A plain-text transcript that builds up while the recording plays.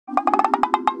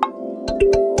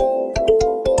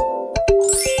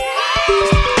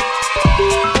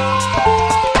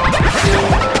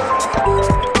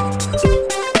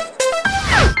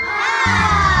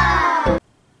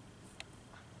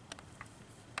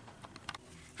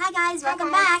Hi guys,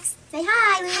 welcome back. Say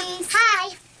hi, Louise.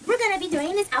 Hi. We're gonna be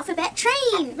doing this alphabet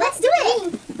train. Let's do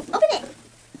it. Open it.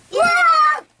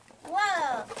 Yeah.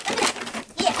 Whoa. Open it.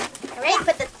 Yeah. All right.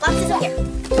 Put the boxes over here.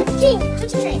 Train.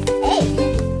 What's your train? A.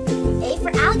 A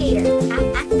for alligator.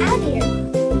 Alligator.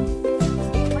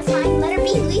 Let's find letter B,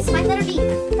 Louise. Find letter B.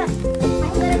 Come.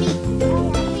 Find letter B.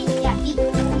 Yeah, B.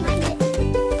 Find it.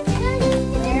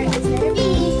 There is letter B.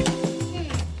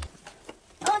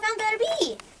 Oh, I found letter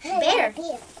B. Bear.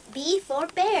 B for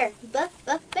bear.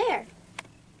 Bear.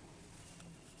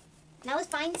 Now let's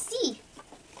find C.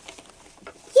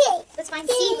 Yay. Let's find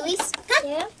C, Louise. Come.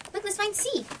 Yeah. Look, let's find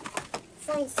C.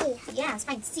 Find C. Yeah, let's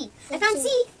find C. I found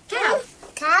C. Cow.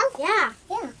 Cow. Yeah.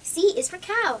 Yeah. C is for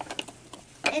cow.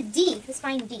 And D. Let's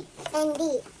find D. And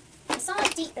D. I saw a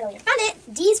D earlier. Found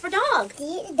it. D is for dog.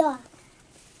 D. Dog.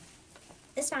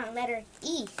 Let's find letter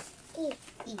E. E.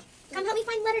 E. Come help me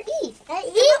find letter E. Letter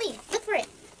Come E. help me. Look for it.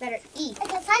 Letter E. It's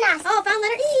a fun. Oh, found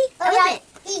letter E. Oh, Elephant.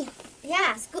 E.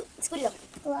 Yeah. Scoot it over.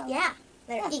 Wow. Yeah.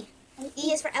 Letter E.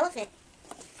 E is for elephant.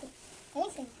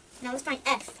 Anything. Now let's find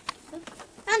F.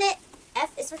 Found it.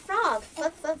 F is for frog.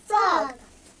 Frog. Frog.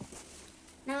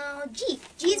 Now G.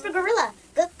 G is for gorilla.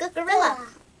 Gorilla.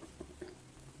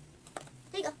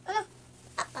 There you go.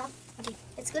 Okay.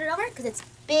 Let's scoot it over because it's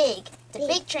big. It's a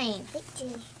big train. Big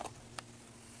tree.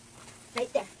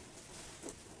 Right there.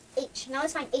 H. Now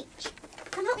let's find H.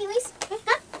 Come help me, Louise. Come.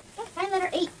 Find letter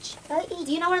H.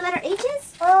 Do you know where letter H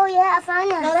is? Oh yeah, I found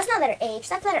No, it. that's not letter H.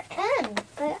 That's letter M.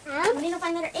 M. We need to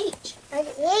find letter H. Letter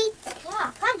E.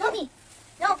 Yeah. Come, help me.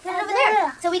 No, put it over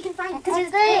there so we can find because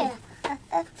it's There.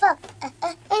 big. Fuck.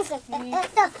 Insect.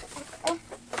 Dog.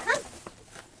 Come.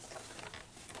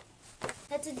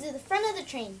 Let's do the front of the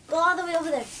train. Go all the way over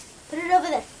there. Put it over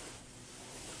there.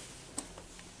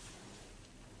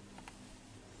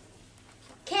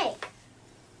 Okay.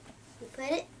 We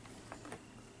put it.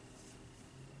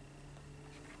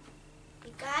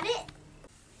 You got it?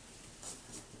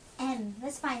 M.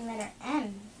 Let's find letter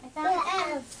M. I found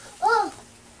M. Oh.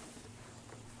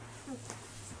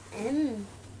 M.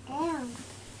 M.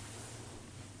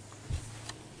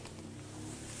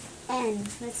 N.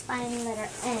 Let's find letter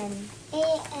N.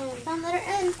 A. M. Found letter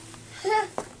N.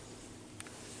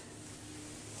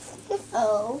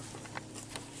 O.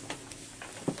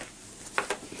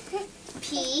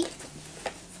 P.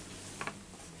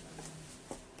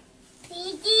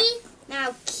 P. D.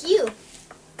 Now Q.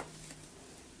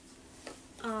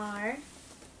 R.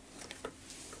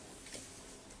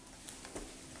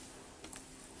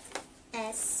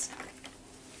 S.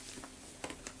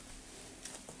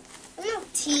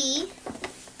 T. T.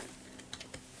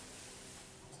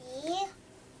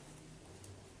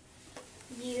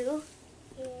 U. U.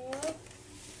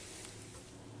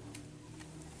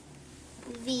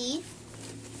 V.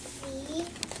 V.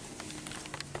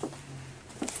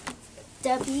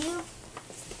 W.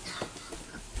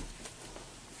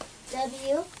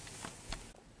 W.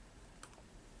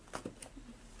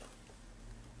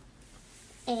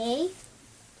 A.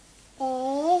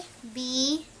 A.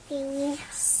 B. B.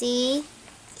 C.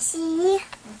 C.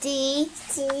 D.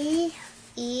 D.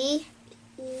 E.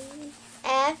 E.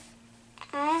 F.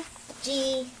 F.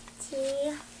 G. G.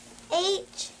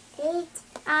 H. H.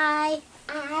 I.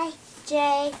 I.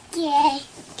 J. J.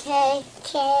 K.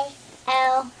 K.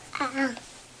 L. L.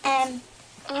 M.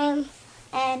 M.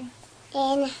 N.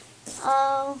 N.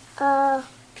 O. O.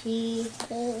 P.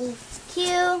 P.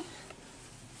 Q.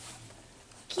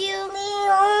 Q.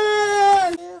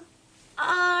 Leon.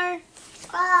 R.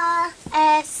 R.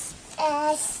 S.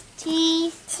 S.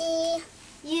 T. T.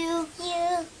 U.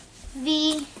 U. V.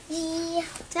 V.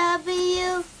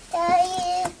 W.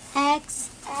 W. X.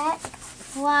 X.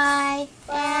 Y.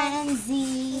 And Z.